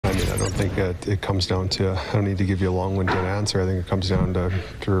I don't think it comes down to, I don't need to give you a long-winded answer. I think it comes down to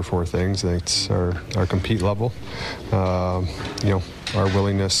 3 or 4 things. I think it's our compete level, you know, our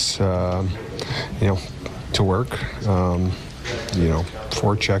willingness, you know, to work, you know,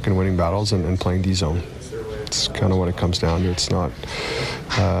 forecheck and winning battles and playing D-zone. It's kind of what it comes down to. It's not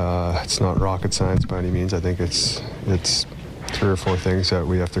rocket science by any means. I think it's 3 or 4 things that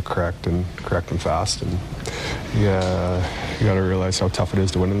we have to correct them fast. And yeah, you got to realize how tough it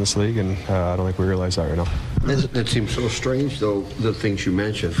is to win in this league, and I don't think we realize that right now. That seems so strange, though, the things you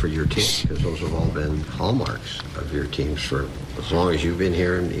mentioned for your team, because those have all been hallmarks of your teams for as long as you've been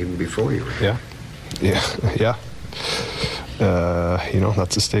here and even before you were here. Yeah. You know,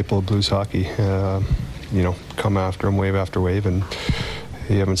 that's a staple of Blues hockey. You know, come after them wave after wave, and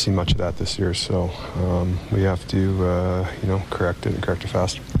you haven't seen much of that this year, so we have to, you know, correct it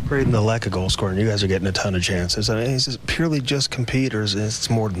fast. Brayden, the lack of goal scoring, you guys are getting a ton of chances. I mean, is it purely just compete, or is it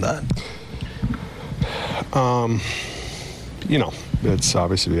more than that? You know, it's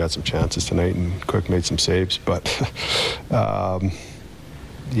obviously we had some chances tonight, and Quick made some saves, but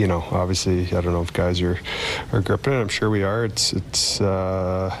you know, obviously, I don't know if guys are gripping it. I'm sure we are. It's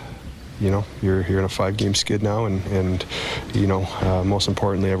you know, you're in a 5-game skid now, and you know, most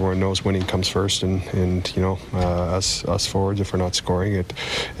importantly, everyone knows winning comes first, and you know, us forwards, if we're not scoring, it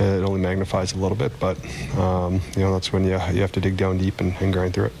only magnifies a little bit, but you know, that's when you have to dig down deep and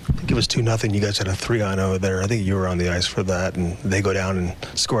grind through it. I think it was 2-0. You guys had a 3-0 there. I think you were on the ice for that, and they go down and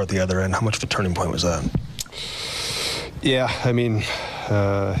score at the other end. How much of a turning point was that? Yeah, I mean,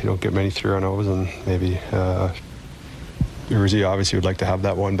 you don't get many 3-0s, and maybe Urzy obviously would like to have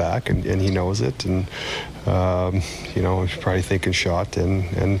that one back, and he knows it, and you know, he's probably thinking shot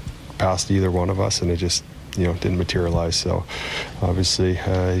and past either one of us, and it just, you know, didn't materialize. So obviously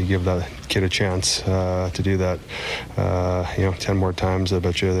you give that kid a chance to do that, you know, 10 more times, I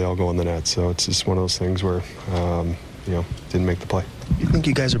bet you they all go in the net. So it's just one of those things where you know, didn't make the play. You think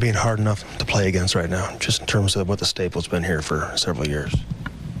you guys are being hard enough to play against right now, just in terms of what the staple's been here for several years?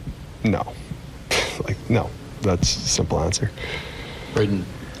 No. Like, no. That's a simple answer. Brayden,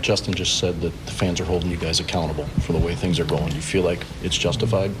 Justin just said that the fans are holding you guys accountable for the way things are going. You feel like it's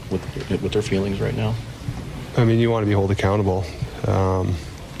justified with their feelings right now? I mean, you want to be held accountable.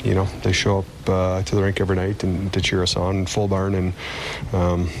 You know, they show up to the rink every night and to cheer us on, full barn, and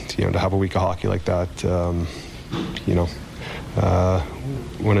you know, to have a week of hockey like that, you know,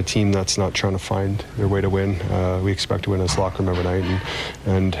 when a team that's not trying to find their way to win, we expect to win in this locker room every night,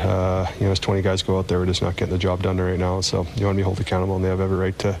 and you know, as 20 guys go out there, we're just not getting the job done right now. So you want to be held accountable, and they have every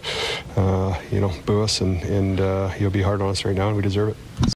right to, you know, boo us, and you'll be hard on us right now, and we deserve it.